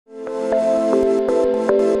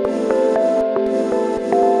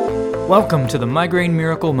Welcome to the Migraine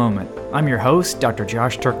Miracle Moment. I'm your host, Dr.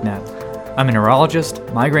 Josh Turknett. I'm a neurologist,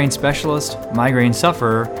 migraine specialist, migraine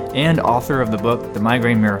sufferer, and author of the book, The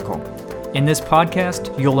Migraine Miracle. In this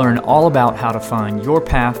podcast, you'll learn all about how to find your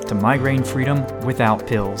path to migraine freedom without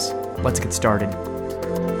pills. Let's get started.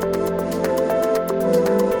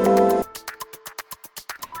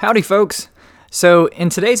 Howdy, folks. So in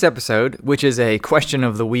today's episode, which is a question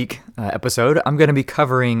of the week episode, I'm going to be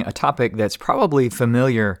covering a topic that's probably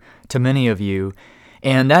familiar to many of you,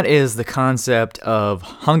 and that is the concept of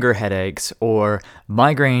hunger headaches or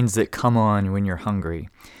migraines that come on when you're hungry.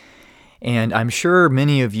 And I'm sure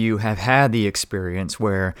many of you have had the experience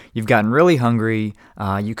where you've gotten really hungry,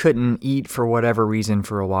 you couldn't eat for whatever reason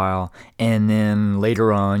for a while, and then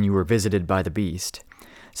later on you were visited by the beast.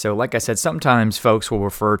 So like I said, sometimes folks will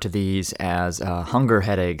refer to these as hunger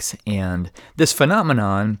headaches, and this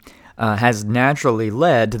phenomenon has naturally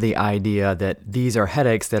led to the idea that these are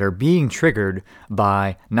headaches that are being triggered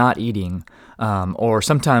by not eating, or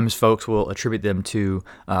sometimes folks will attribute them to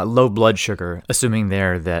low blood sugar, assuming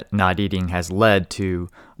there that not eating has led to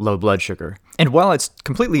low blood sugar. And while it's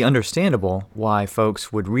completely understandable why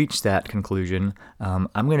folks would reach that conclusion, I'm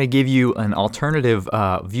going to give you an alternative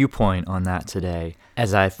viewpoint on that today,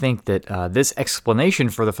 as I think that this explanation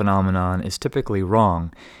for the phenomenon is typically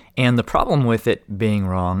wrong. And the problem with it being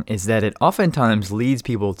wrong is that it oftentimes leads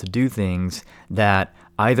people to do things that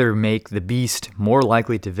either make the beast more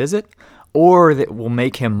likely to visit, or that will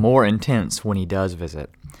make him more intense when he does visit.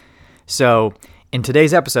 So, in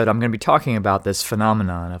today's episode, I'm going to be talking about this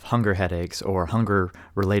phenomenon of hunger headaches or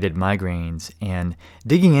hunger-related migraines and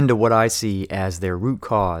digging into what I see as their root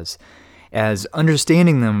cause, as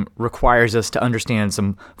understanding them requires us to understand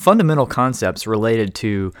some fundamental concepts related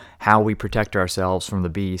to how we protect ourselves from the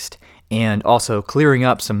beast, and also clearing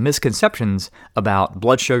up some misconceptions about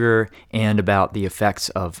blood sugar and about the effects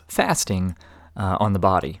of fasting on the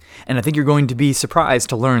body. And I think you're going to be surprised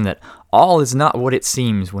to learn that all is not what it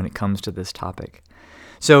seems when it comes to this topic.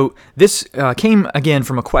 So this came again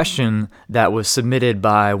from a question that was submitted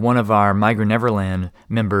by one of our Migraine Neverland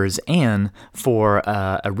members, Anne, for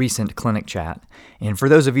a recent clinic chat. And for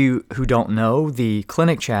those of you who don't know, the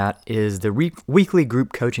clinic chat is the weekly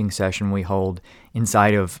group coaching session we hold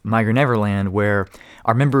inside of Migraine Neverland, where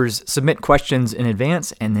our members submit questions in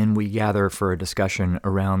advance, and then we gather for a discussion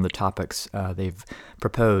around the topics they've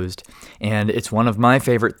proposed. And it's one of my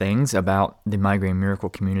favorite things about the Migraine Miracle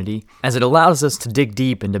community, as it allows us to dig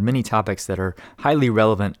deep into many topics that are highly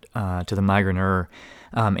relevant to the migraineur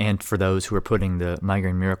and for those who are putting the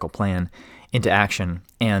Migraine Miracle plan into action.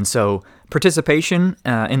 And so participation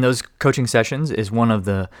in those coaching sessions is one of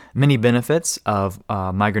the many benefits of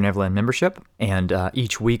Migraine Neverland membership. And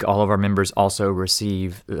each week, all of our members also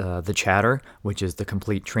receive the chatter, which is the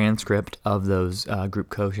complete transcript of those group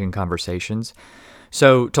coaching conversations.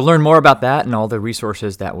 So to learn more about that and all the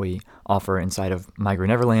resources that we offer inside of Migraine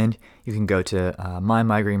Neverland, you can go to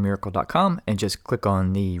mymigrainemiracle.com and just click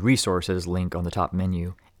on the resources link on the top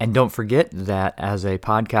menu. And don't forget that as a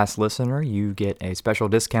podcast listener, you get a special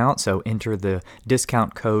discount, so enter the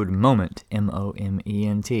discount code MOMENT,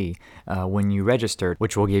 M-O-M-E-N-T, when you register,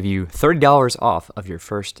 which will give you $30 off of your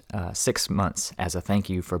first 6 months as a thank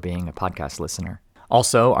you for being a podcast listener.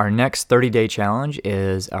 Also, our next 30-day challenge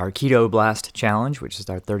is our Keto Blast Challenge, which is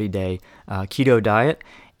our 30-day keto diet.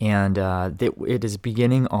 And it is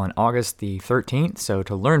beginning on August the 13th. So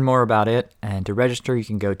to learn more about it and to register, you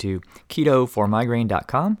can go to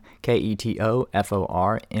ketoformigraine.com,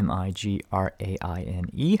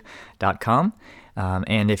 ketoformigraine.com.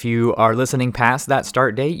 And if you are listening past that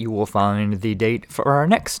start date, you will find the date for our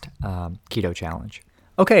next keto challenge.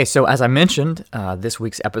 Okay, so as I mentioned, this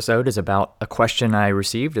week's episode is about a question I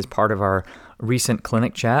received as part of our recent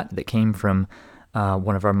clinic chat that came from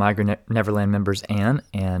one of our Migraine Neverland members, Anne.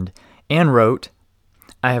 And Anne wrote,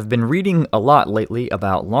 I have been reading a lot lately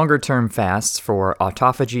about longer-term fasts for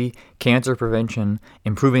autophagy, cancer prevention,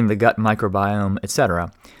 improving the gut microbiome,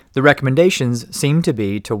 etc. The recommendations seem to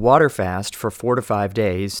be to water fast for 4 to 5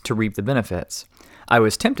 days to reap the benefits. I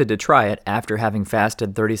was tempted to try it after having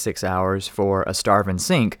fasted 36 hours for a starve and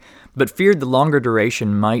sink, but feared the longer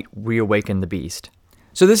duration might reawaken the beast.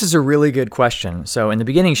 So this is a really good question. So in the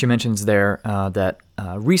beginning, she mentions there that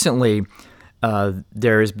recently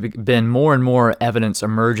there has been more and more evidence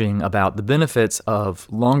emerging about the benefits of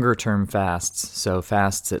longer-term fasts, so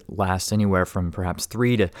fasts that last anywhere from perhaps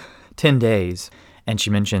 3 to 10 days. And she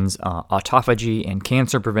mentions autophagy and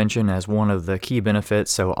cancer prevention as one of the key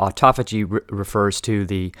benefits. So autophagy refers to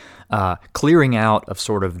the clearing out of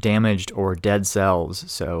sort of damaged or dead cells.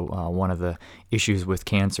 So one of the issues with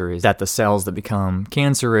cancer is that the cells that become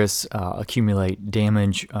cancerous accumulate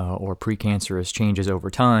damage or precancerous changes over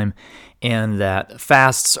time, and that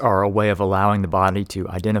fasts are a way of allowing the body to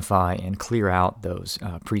identify and clear out those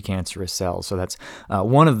precancerous cells. So that's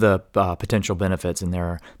one of the potential benefits, and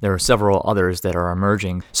there are several others that are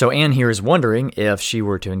emerging. So Anne here is wondering if she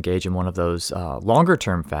were to engage in one of those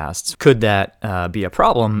longer-term fasts, could that be a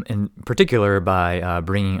problem, in particular by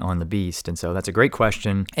bringing on the beast? And so that's a great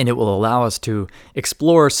question, and it will allow us to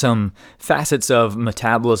explore some facets of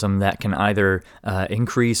metabolism that can either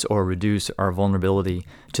increase or reduce our vulnerability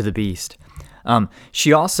to the beast.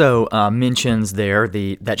 She also mentions there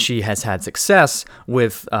that she has had success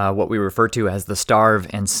with what we refer to as the starve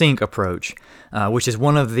and sink approach, which is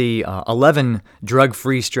one of the 11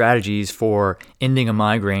 drug-free strategies for ending a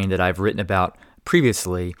migraine that I've written about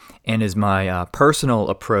previously, and is my personal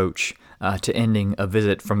approach to ending a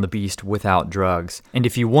visit from the beast without drugs. And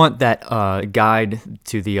if you want that guide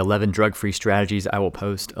to the 11 drug-free strategies, I will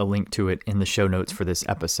post a link to it in the show notes for this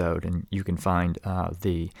episode, and you can find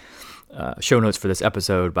the show notes for this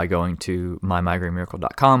episode by going to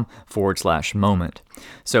mymigraine.com/moment.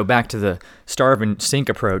 So back to the starve and sink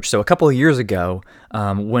approach. So a couple of years ago,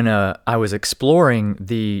 when I was exploring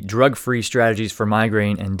the drug-free strategies for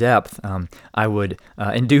migraine in depth, I would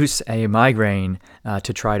induce a migraine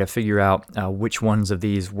to try to figure out which ones of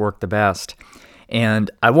these work the best.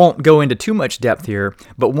 And I won't go into too much depth here,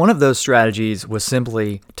 but one of those strategies was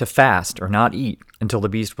simply to fast or not eat until the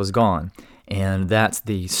beast was gone. And that's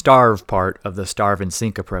the starve part of the starve and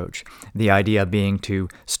sink approach. The idea being to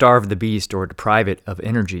starve the beast or deprive it of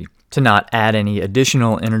energy, to not add any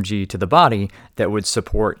additional energy to the body that would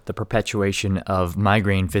support the perpetuation of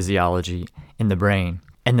migraine physiology in the brain.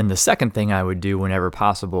 And then the second thing I would do whenever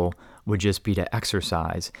possible would just be to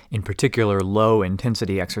exercise, in particular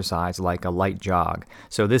low-intensity exercise like a light jog.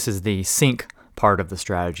 So this is the sink part of the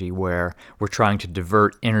strategy where we're trying to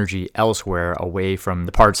divert energy elsewhere away from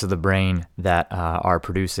the parts of the brain that are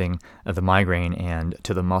producing the migraine and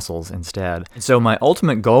to the muscles instead. So my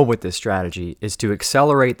ultimate goal with this strategy is to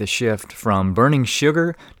accelerate the shift from burning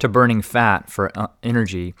sugar to burning fat for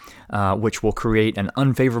energy, which will create an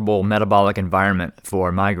unfavorable metabolic environment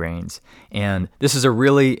for migraines. And this is a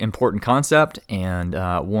really important concept and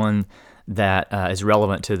one that is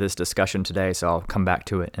relevant to this discussion today, so I'll come back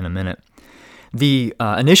to it in a minute. The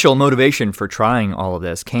initial motivation for trying all of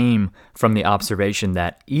this came from the observation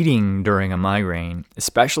that eating during a migraine,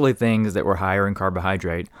 especially things that were higher in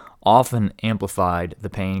carbohydrate, often amplified the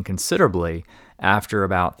pain considerably after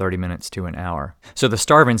about 30 minutes to an hour. So the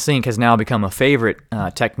starve and sink has now become a favorite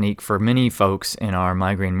technique for many folks in our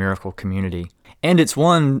Migraine Miracle community. And it's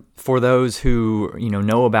one for those who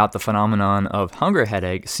know about the phenomenon of hunger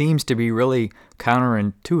headache seems to be really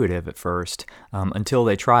counterintuitive at first until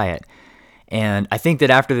they try it. And I think that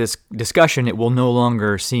after this discussion, it will no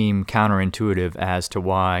longer seem counterintuitive as to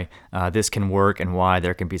why this can work and why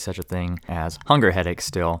there can be such a thing as hunger headaches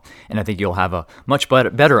still. And I think you'll have a much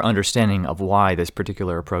better understanding of why this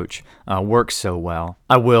particular approach works so well.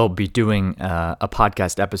 I will be doing a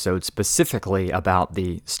podcast episode specifically about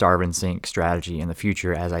the starve and sink strategy in the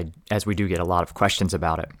future as we do get a lot of questions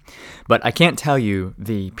about it. But I can't tell you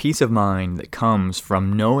the peace of mind that comes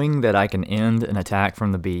from knowing that I can end an attack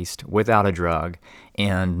from the beast without a drug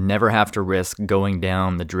and never have to risk going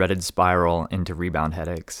down the dreaded spiral into rebound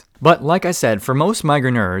headaches. But like I said, for most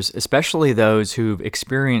migraineurs, especially those who've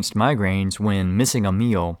experienced migraines when missing a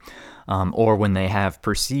meal, or when they have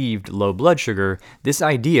perceived low blood sugar, this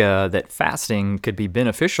idea that fasting could be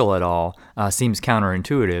beneficial at all seems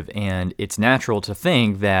counterintuitive, and it's natural to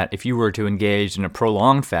think that if you were to engage in a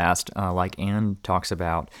prolonged fast, like Anne talks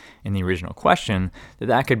about in the original question,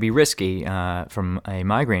 that could be risky from a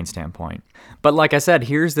migraine standpoint. But like I said,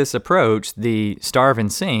 here's this approach, the starve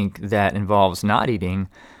and sink, that involves not eating,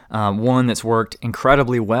 one that's worked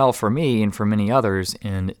incredibly well for me and for many others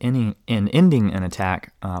in ending an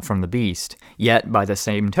attack from the beast. Yet, by the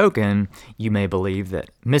same token, you may believe that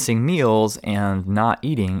missing meals and not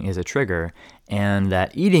eating is a trigger, and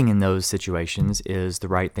that eating in those situations is the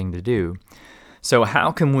right thing to do. So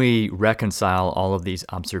how can we reconcile all of these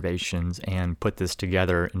observations and put this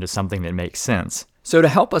together into something that makes sense? So to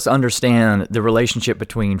help us understand the relationship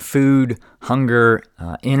between food, hunger,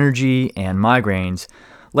 energy, and migraines,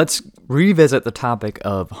 let's revisit the topic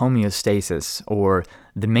of homeostasis, or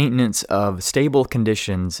the maintenance of stable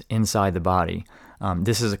conditions inside the body.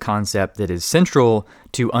 This is a concept that is central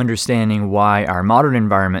to understanding why our modern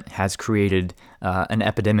environment has created an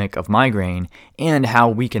epidemic of migraine, and how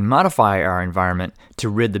we can modify our environment to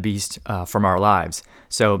rid the beast from our lives.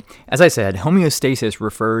 So, as I said, homeostasis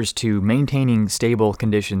refers to maintaining stable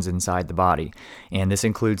conditions inside the body. And this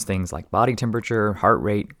includes things like body temperature, heart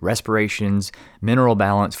rate, respirations, mineral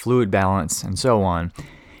balance, fluid balance, and so on.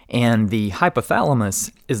 And the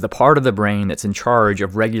hypothalamus is the part of the brain that's in charge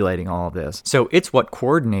of regulating all of this. So it's what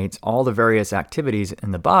coordinates all the various activities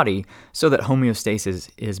in the body so that homeostasis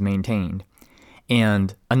is maintained.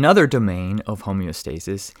 And another domain of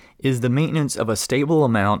homeostasis is the maintenance of a stable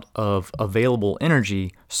amount of available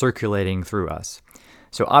energy circulating through us.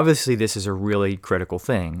 So obviously this is a really critical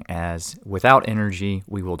thing, as without energy,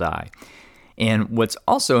 we will die. And what's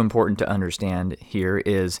also important to understand here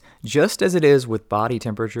is, just as it is with body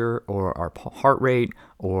temperature or our heart rate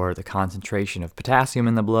or the concentration of potassium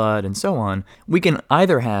in the blood and so on, we can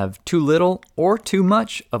either have too little or too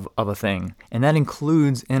much of a thing, and that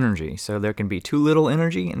includes energy. So there can be too little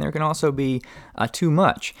energy and there can also be too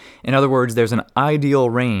much. In other words, there's an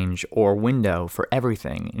ideal range or window for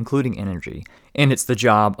everything, including energy. And it's the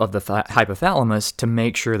job of the hypothalamus to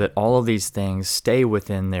make sure that all of these things stay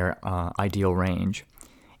within their ideal range.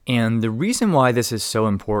 And the reason why this is so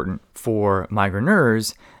important for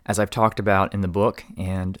migraineurs, as I've talked about in the book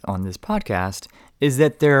and on this podcast, is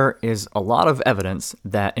that there is a lot of evidence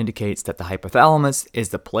that indicates that the hypothalamus is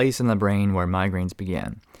the place in the brain where migraines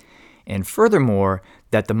begin. And furthermore,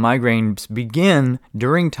 that the migraines begin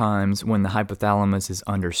during times when the hypothalamus is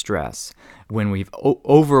under stress, when we've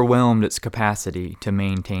overwhelmed its capacity to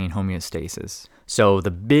maintain homeostasis. So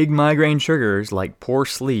the big migraine triggers like poor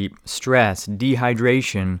sleep, stress,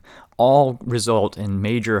 dehydration, all result in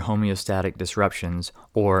major homeostatic disruptions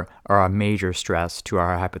or are a major stress to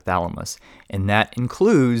our hypothalamus, and that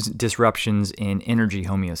includes disruptions in energy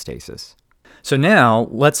homeostasis. So now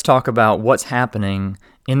let's talk about what's happening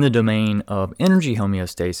in the domain of energy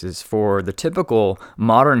homeostasis for the typical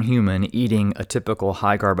modern human eating a typical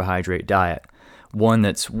high carbohydrate diet, one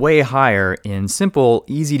that's way higher in simple,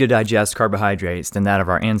 easy to digest carbohydrates than that of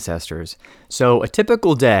our ancestors. So a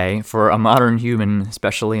typical day for a modern human,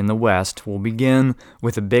 especially in the West, will begin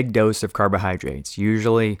with a big dose of carbohydrates,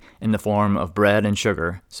 usually in the form of bread and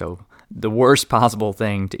sugar, so the worst possible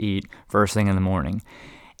thing to eat first thing in the morning.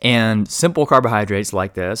 And simple carbohydrates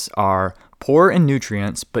like this are poor in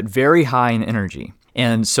nutrients, but very high in energy.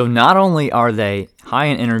 And so not only are they high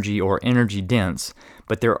in energy or energy dense,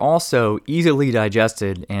 but they're also easily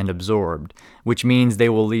digested and absorbed, which means they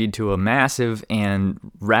will lead to a massive and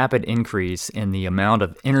rapid increase in the amount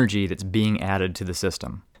of energy that's being added to the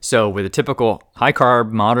system. So with a typical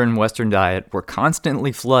high-carb modern Western diet, we're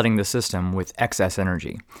constantly flooding the system with excess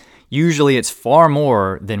energy. Usually it's far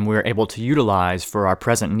more than we're able to utilize for our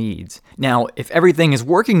present needs. Now, if everything is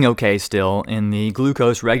working okay still in the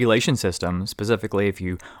glucose regulation system, specifically if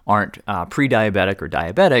you aren't pre-diabetic or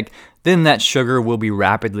diabetic, then that sugar will be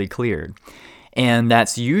rapidly cleared. And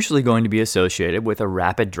that's usually going to be associated with a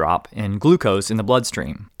rapid drop in glucose in the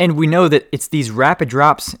bloodstream. And we know that it's these rapid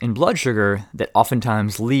drops in blood sugar that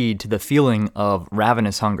oftentimes lead to the feeling of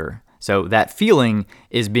ravenous hunger. So that feeling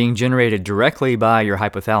is being generated directly by your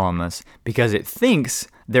hypothalamus because it thinks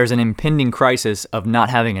there's an impending crisis of not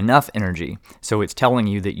having enough energy. So it's telling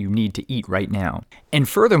you that you need to eat right now. And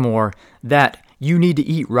furthermore, that you need to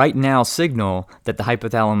eat right now signal that the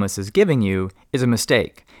hypothalamus is giving you is a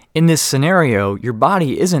mistake. In this scenario, your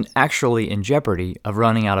body isn't actually in jeopardy of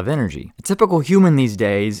running out of energy. A typical human these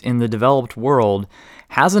days in the developed world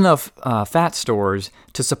has enough fat stores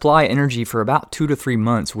to supply energy for about 2 to 3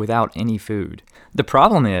 months without any food. The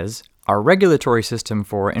problem is, our regulatory system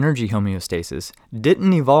for energy homeostasis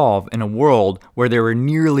didn't evolve in a world where there were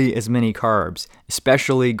nearly as many carbs,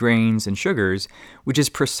 especially grains and sugars, which is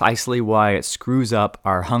precisely why it screws up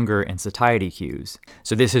our hunger and satiety cues.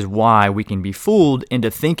 So this is why we can be fooled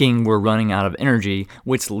into thinking we're running out of energy,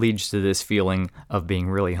 which leads to this feeling of being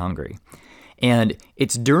really hungry. And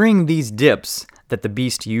it's during these dips that the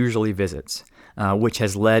beast usually visits, which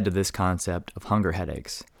has led to this concept of hunger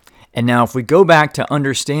headaches. And now if we go back to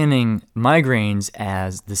understanding migraines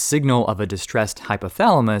as the signal of a distressed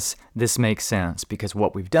hypothalamus, this makes sense because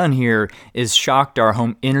what we've done here is shocked our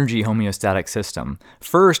energy homeostatic system.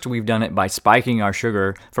 First, we've done it by spiking our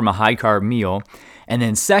sugar from a high-carb meal, and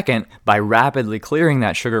then second, by rapidly clearing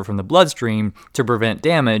that sugar from the bloodstream to prevent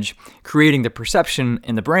damage, creating the perception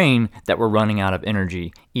in the brain that we're running out of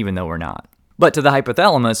energy, even though we're not. But to the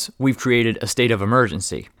hypothalamus, we've created a state of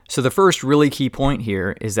emergency. So the first really key point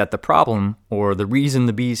here is that the problem, or the reason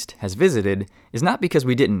the beast has visited, is not because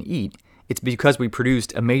we didn't eat, it's because we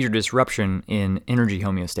produced a major disruption in energy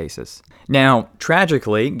homeostasis. Now,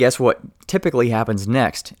 tragically, guess what typically happens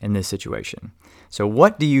next in this situation? So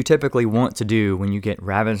what do you typically want to do when you get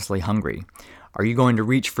ravenously hungry? Are you going to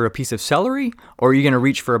reach for a piece of celery, or are you going to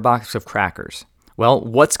reach for a box of crackers? Well,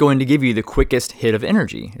 what's going to give you the quickest hit of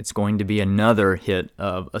energy? It's going to be another hit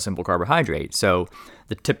of a simple carbohydrate. So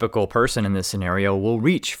the typical person in this scenario will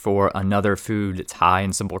reach for another food that's high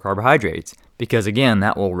in simple carbohydrates, because again,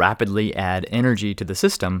 that will rapidly add energy to the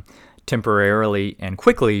system, temporarily and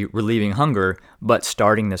quickly relieving hunger, but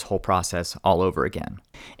starting this whole process all over again.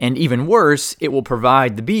 And even worse, it will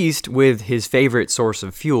provide the beast with his favorite source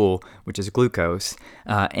of fuel, which is glucose,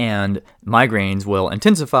 and migraines will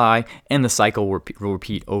intensify, and the cycle will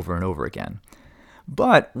repeat over and over again.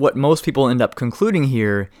 But what most people end up concluding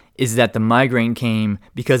here is that the migraine came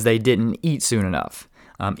because they didn't eat soon enough.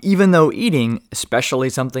 Even though eating, especially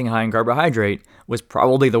something high in carbohydrate, was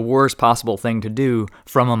probably the worst possible thing to do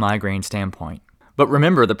from a migraine standpoint. But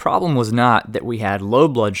remember, the problem was not that we had low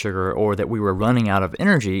blood sugar or that we were running out of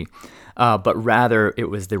energy, but rather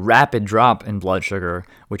it was the rapid drop in blood sugar,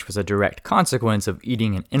 which was a direct consequence of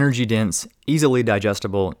eating an energy-dense, easily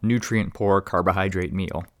digestible, nutrient-poor carbohydrate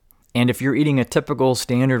meal. And if you're eating a typical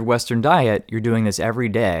standard Western diet, you're doing this every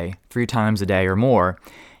day, 3 times a day or more.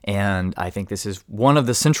 And I think this is one of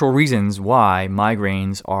the central reasons why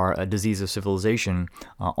migraines are a disease of civilization,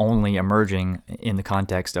 only emerging in the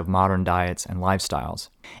context of modern diets and lifestyles.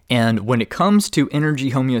 And when it comes to energy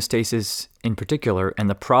homeostasis in particular, and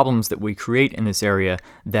the problems that we create in this area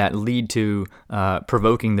that lead to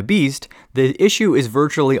provoking the beast, the issue is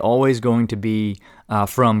virtually always going to be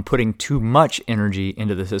from putting too much energy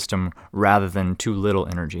into the system rather than too little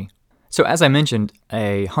energy. So as I mentioned,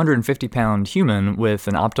 a 150-pound human with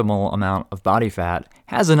an optimal amount of body fat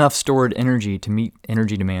has enough stored energy to meet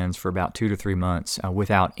energy demands for about 2 to 3 months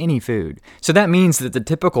without any food. So that means that the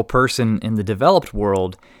typical person in the developed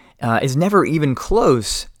world is never even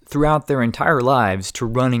close throughout their entire lives to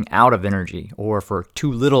running out of energy or for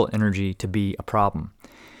too little energy to be a problem.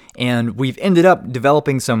 And we've ended up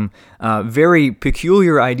developing some very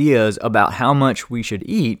peculiar ideas about how much we should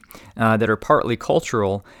eat that are partly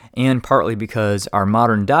cultural and partly because our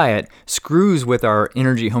modern diet screws with our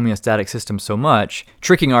energy homeostatic system so much,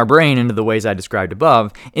 tricking our brain into the ways I described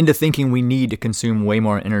above, into thinking we need to consume way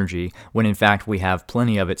more energy when in fact we have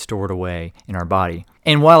plenty of it stored away in our body.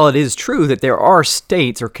 And while it is true that there are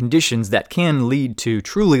states or conditions that can lead to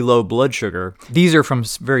truly low blood sugar, these are from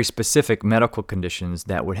very specific medical conditions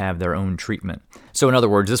that would have their own treatment. So in other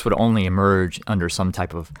words, this would only emerge under some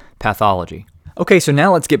type of pathology. Okay, so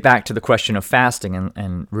now let's get back to the question of fasting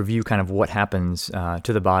and review kind of what happens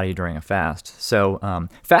to the body during a fast. So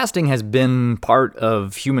fasting has been part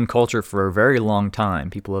of human culture for a very long time.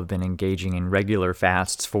 People have been engaging in regular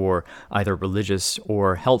fasts for either religious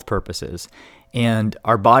or health purposes. And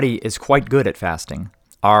our body is quite good at fasting.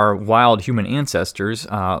 Our wild human ancestors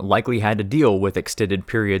likely had to deal with extended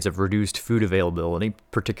periods of reduced food availability,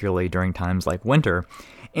 particularly during times like winter.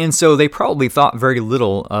 And so they probably thought very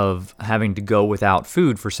little of having to go without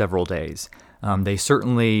food for several days. They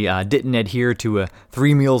certainly didn't adhere to a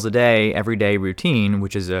 3 meals a day, everyday routine,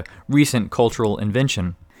 which is a recent cultural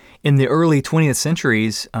invention. In the early 20th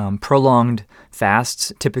centuries, prolonged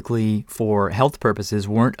fasts, typically for health purposes,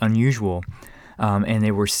 weren't unusual. And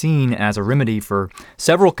they were seen as a remedy for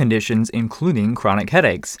several conditions, including chronic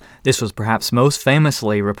headaches. This was perhaps most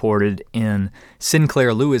famously reported in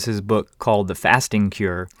Sinclair Lewis's book called The Fasting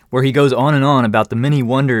Cure, where he goes on and on about the many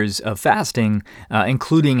wonders of fasting,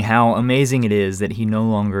 including how amazing it is that he no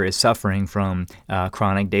longer is suffering from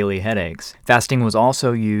chronic daily headaches. Fasting was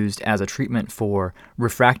also used as a treatment for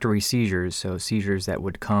refractory seizures, so seizures that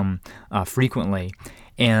would come frequently.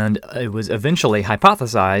 And it was eventually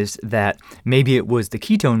hypothesized that maybe it was the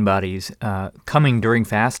ketone bodies coming during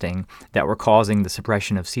fasting that were causing the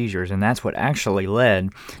suppression of seizures, and that's what actually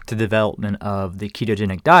led to the development of the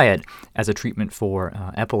ketogenic diet as a treatment for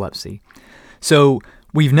epilepsy. So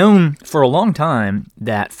we've known for a long time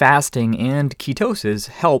that fasting and ketosis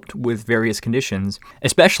helped with various conditions,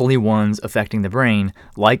 especially ones affecting the brain,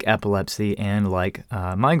 like epilepsy and like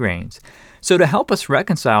migraines. So to help us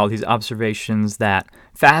reconcile these observations that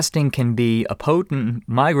fasting can be a potent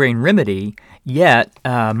migraine remedy, yet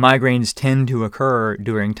migraines tend to occur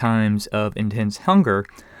during times of intense hunger,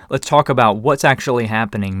 let's talk about what's actually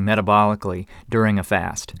happening metabolically during a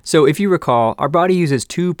fast. So if you recall, our body uses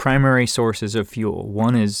 2 primary sources of fuel.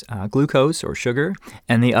 One is glucose or sugar,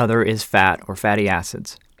 and the other is fat or fatty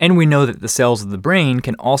acids. And we know that the cells of the brain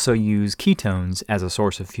can also use ketones as a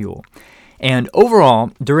source of fuel. And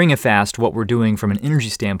overall, during a fast, what we're doing from an energy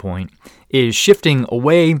standpoint is shifting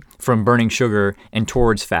away from burning sugar and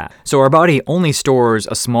towards fat. So our body only stores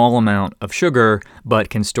a small amount of sugar, but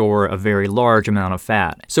can store a very large amount of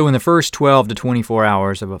fat. So in the first 12 to 24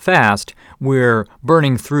 hours of a fast, we're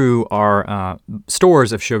burning through our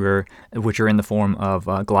stores of sugar, which are in the form of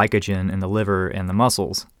glycogen in the liver and the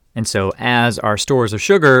muscles. And so as our stores of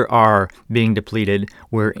sugar are being depleted,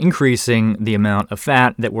 we're increasing the amount of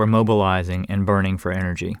fat that we're mobilizing and burning for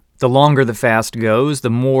energy. The longer the fast goes, the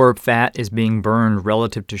more fat is being burned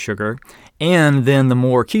relative to sugar, and then the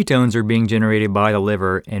more ketones are being generated by the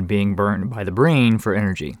liver and being burned by the brain for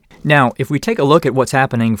energy. Now, if we take a look at what's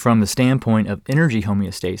happening from the standpoint of energy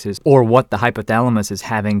homeostasis, or what the hypothalamus is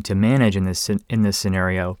having to manage in this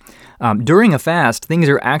scenario, during a fast, things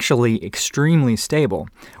are actually extremely stable.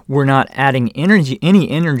 We're not adding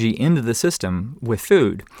any energy into the system with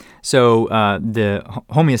food. So the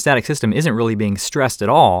homeostatic system isn't really being stressed at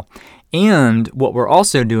all. And what we're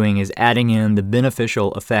also doing is adding in the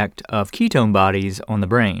beneficial effect of ketone bodies on the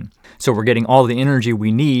brain. So we're getting all the energy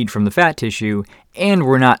we need from the fat tissue, and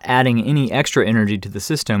we're not adding any extra energy to the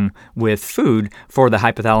system with food for the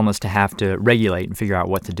hypothalamus to have to regulate and figure out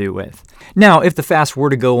what to do with. Now, if the fast were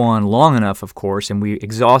to go on long enough, of course, and we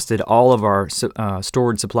exhausted all of our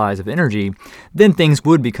stored supplies of energy, then things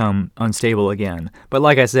would become unstable again. But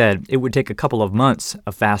like I said, it would take a couple of months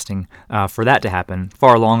of fasting for that to happen,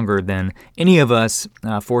 far longer than any of us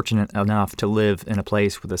fortunate enough to live in a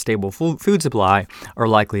place with a stable food supply are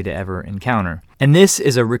likely to ever encounter. And this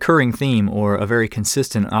is a recurring theme or a very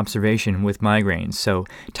consistent observation with migraines. So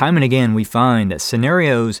time and again, we find that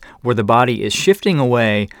scenarios where the body is shifting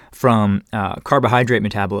away from carbohydrate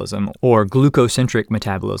metabolism or glucocentric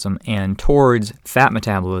metabolism and towards fat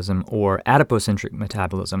metabolism or adipocentric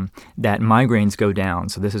metabolism, that migraines go down.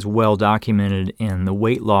 So this is well documented in the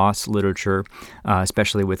weight loss literature,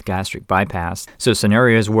 especially with gastric bypass. So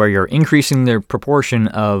scenarios where you're increasing the proportion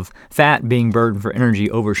of fat being burned for energy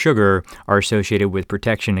over sugar are associated with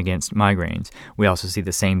protection against migraines. We also see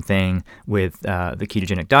the same thing with the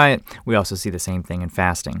ketogenic diet. We also see the same thing in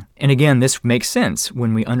fasting. And again, this makes sense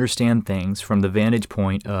when we understand things from the vantage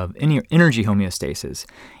point of energy homeostasis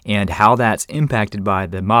and how that's impacted by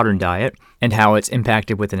the modern diet and how it's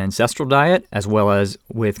impacted with an ancestral diet as well as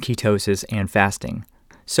with ketosis and fasting.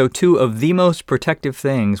 So two of the most protective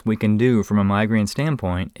things we can do from a migraine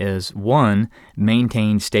standpoint is, one,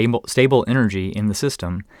 maintain stable energy in the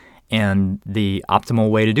system. And the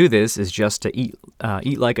optimal way to do this is just to eat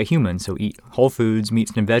like a human. So eat whole foods,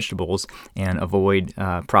 meats and vegetables, and avoid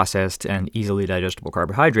processed and easily digestible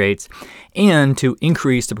carbohydrates, and to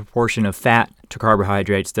increase the proportion of fat to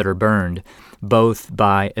carbohydrates that are burned, both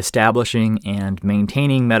by establishing and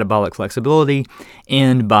maintaining metabolic flexibility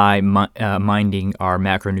and by minding our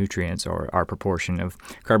macronutrients or our proportion of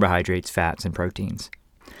carbohydrates, fats, and proteins.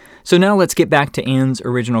 So now let's get back to Anne's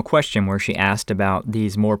original question where she asked about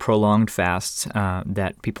these more prolonged fasts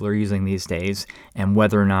that people are using these days and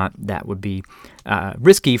whether or not that would be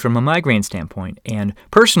risky from a migraine standpoint. And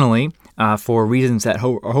personally, for reasons that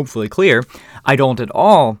are hopefully clear, I don't at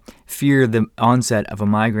all fear the onset of a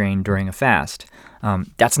migraine during a fast.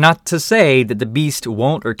 That's not to say that the beast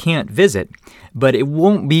won't or can't visit, but it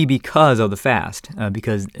won't be because of the fast,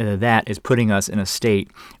 because that is putting us in a state,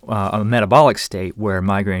 a metabolic state, where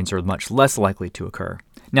migraines are much less likely to occur.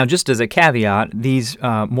 Now, just as a caveat, these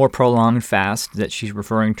more prolonged fasts that she's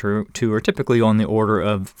referring to are typically on the order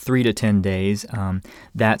of 3 to 10 days.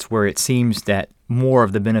 That's where it seems that more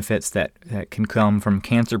of the benefits that can come from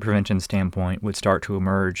cancer prevention standpoint would start to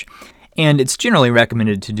emerge. And it's generally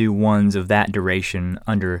recommended to do ones of that duration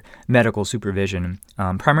under medical supervision,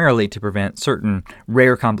 primarily to prevent certain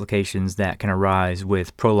rare complications that can arise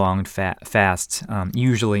with prolonged fasts,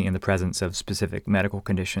 usually in the presence of specific medical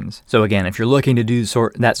conditions. So again, if you're looking to do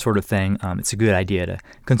that sort of thing, it's a good idea to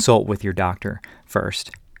consult with your doctor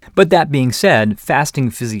first. But that being said, fasting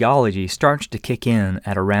physiology starts to kick in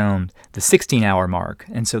at around the 16-hour mark,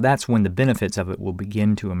 and so that's when the benefits of it will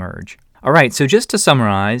begin to emerge. All right, so just to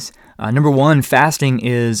summarize, number one, fasting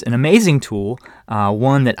is an amazing tool,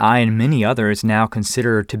 one that I and many others now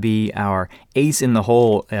consider to be our ace in the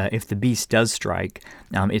hole if the beast does strike.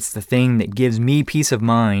 It's the thing that gives me peace of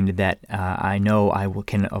mind that I know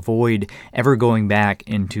can avoid ever going back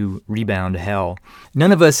into rebound hell.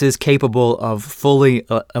 None of us is capable of fully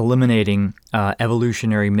eliminating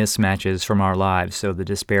evolutionary mismatches from our lives, so the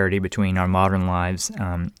disparity between our modern lives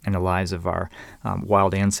and the lives of our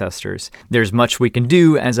wild ancestors. There's much we can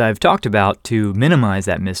do, as I've talked talked about to minimize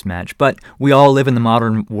that mismatch, but we all live in the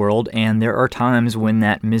modern world, and there are times when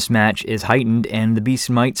that mismatch is heightened and the beast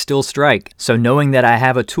might still strike. So knowing that I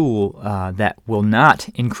have a tool that will not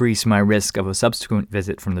increase my risk of a subsequent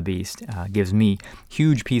visit from the beast gives me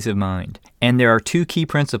huge peace of mind. And there are two key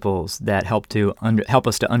principles that help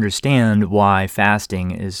us to understand why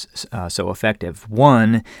fasting is so effective.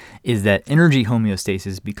 One is that energy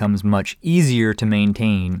homeostasis becomes much easier to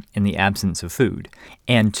maintain in the absence of food.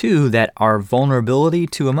 And two, that our vulnerability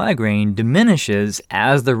to a migraine diminishes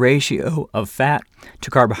as the ratio of fat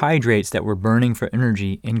to carbohydrates that we're burning for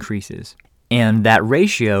energy increases. And that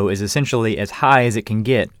ratio is essentially as high as it can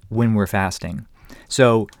get when we're fasting.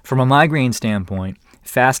 So from a migraine standpoint,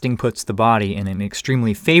 fasting puts the body in an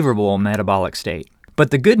extremely favorable metabolic state. But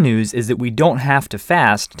the good news is that we don't have to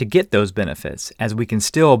fast to get those benefits, as we can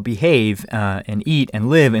still behave and eat and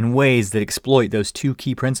live in ways that exploit those two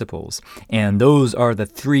key principles. And those are the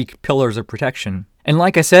three pillars of protection. And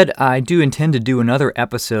like I said, I do intend to do another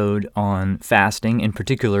episode on fasting, in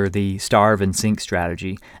particular the starve and sink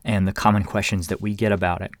strategy and the common questions that we get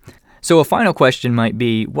about it. So a final question might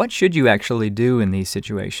be, what should you actually do in these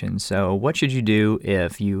situations? So what should you do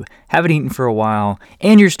if you haven't eaten for a while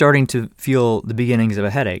and you're starting to feel the beginnings of a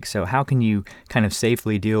headache? So how can you kind of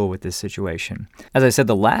safely deal with this situation? As I said,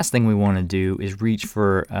 the last thing we want to do is reach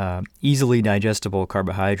for easily digestible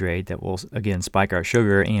carbohydrate that will, again, spike our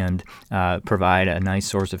sugar and provide a nice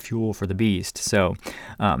source of fuel for the beast. So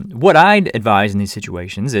what I'd advise in these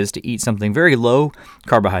situations is to eat something very low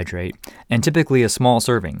carbohydrate and typically a small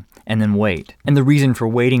serving, and then wait. And the reason for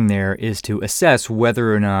waiting there is to assess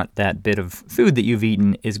whether or not that bit of food that you've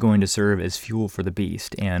eaten is going to serve as fuel for the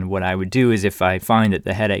beast. And what I would do is, if I find that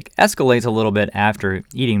the headache escalates a little bit after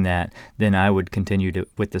eating that, then I would continue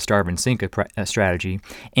with the starve and sink strategy.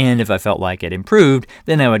 And if I felt like it improved,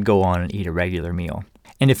 then I would go on and eat a regular meal.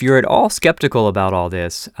 And if you're at all skeptical about all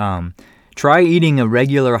this, try eating a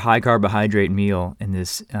regular high-carbohydrate meal in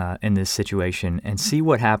this situation and see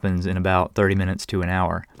what happens in about 30 minutes to an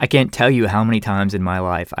hour. I can't tell you how many times in my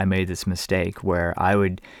life I made this mistake where I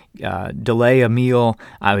would delay a meal,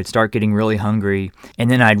 I would start getting really hungry, and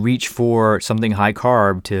then I'd reach for something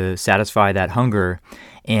high-carb to satisfy that hunger,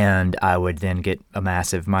 and I would then get a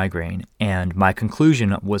massive migraine. And my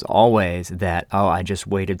conclusion was always that, I just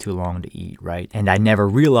waited too long to eat, right? And I never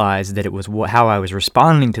realized that it was how I was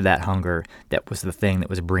responding to that hunger that was the thing that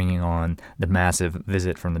was bringing on the massive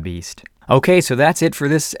visit from the beast. Okay, so that's it for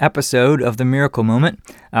this episode of The Miracle Moment.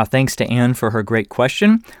 Thanks to Anne for her great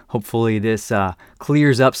question. Hopefully this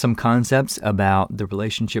clears up some concepts about the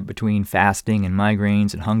relationship between fasting and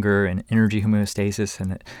migraines and hunger and energy homeostasis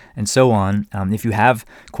and so on. If you have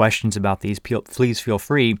questions about these, please feel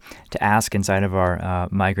free to ask inside of our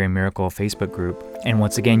Migraine Miracle Facebook group. And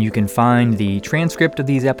once again, you can find the transcript of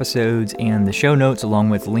these episodes and the show notes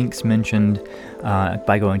along with links mentioned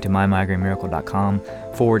by going to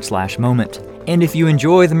mymigrainemiracle.com/moment. And if you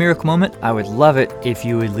enjoy The Miracle Moment, I would love it if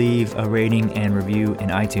you would leave a rating and review in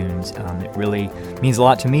iTunes. It really means a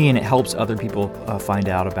lot to me, and it helps other people find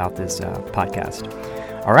out about this podcast.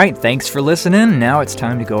 All right, thanks for listening. Now it's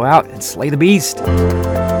time to go out and slay the beast.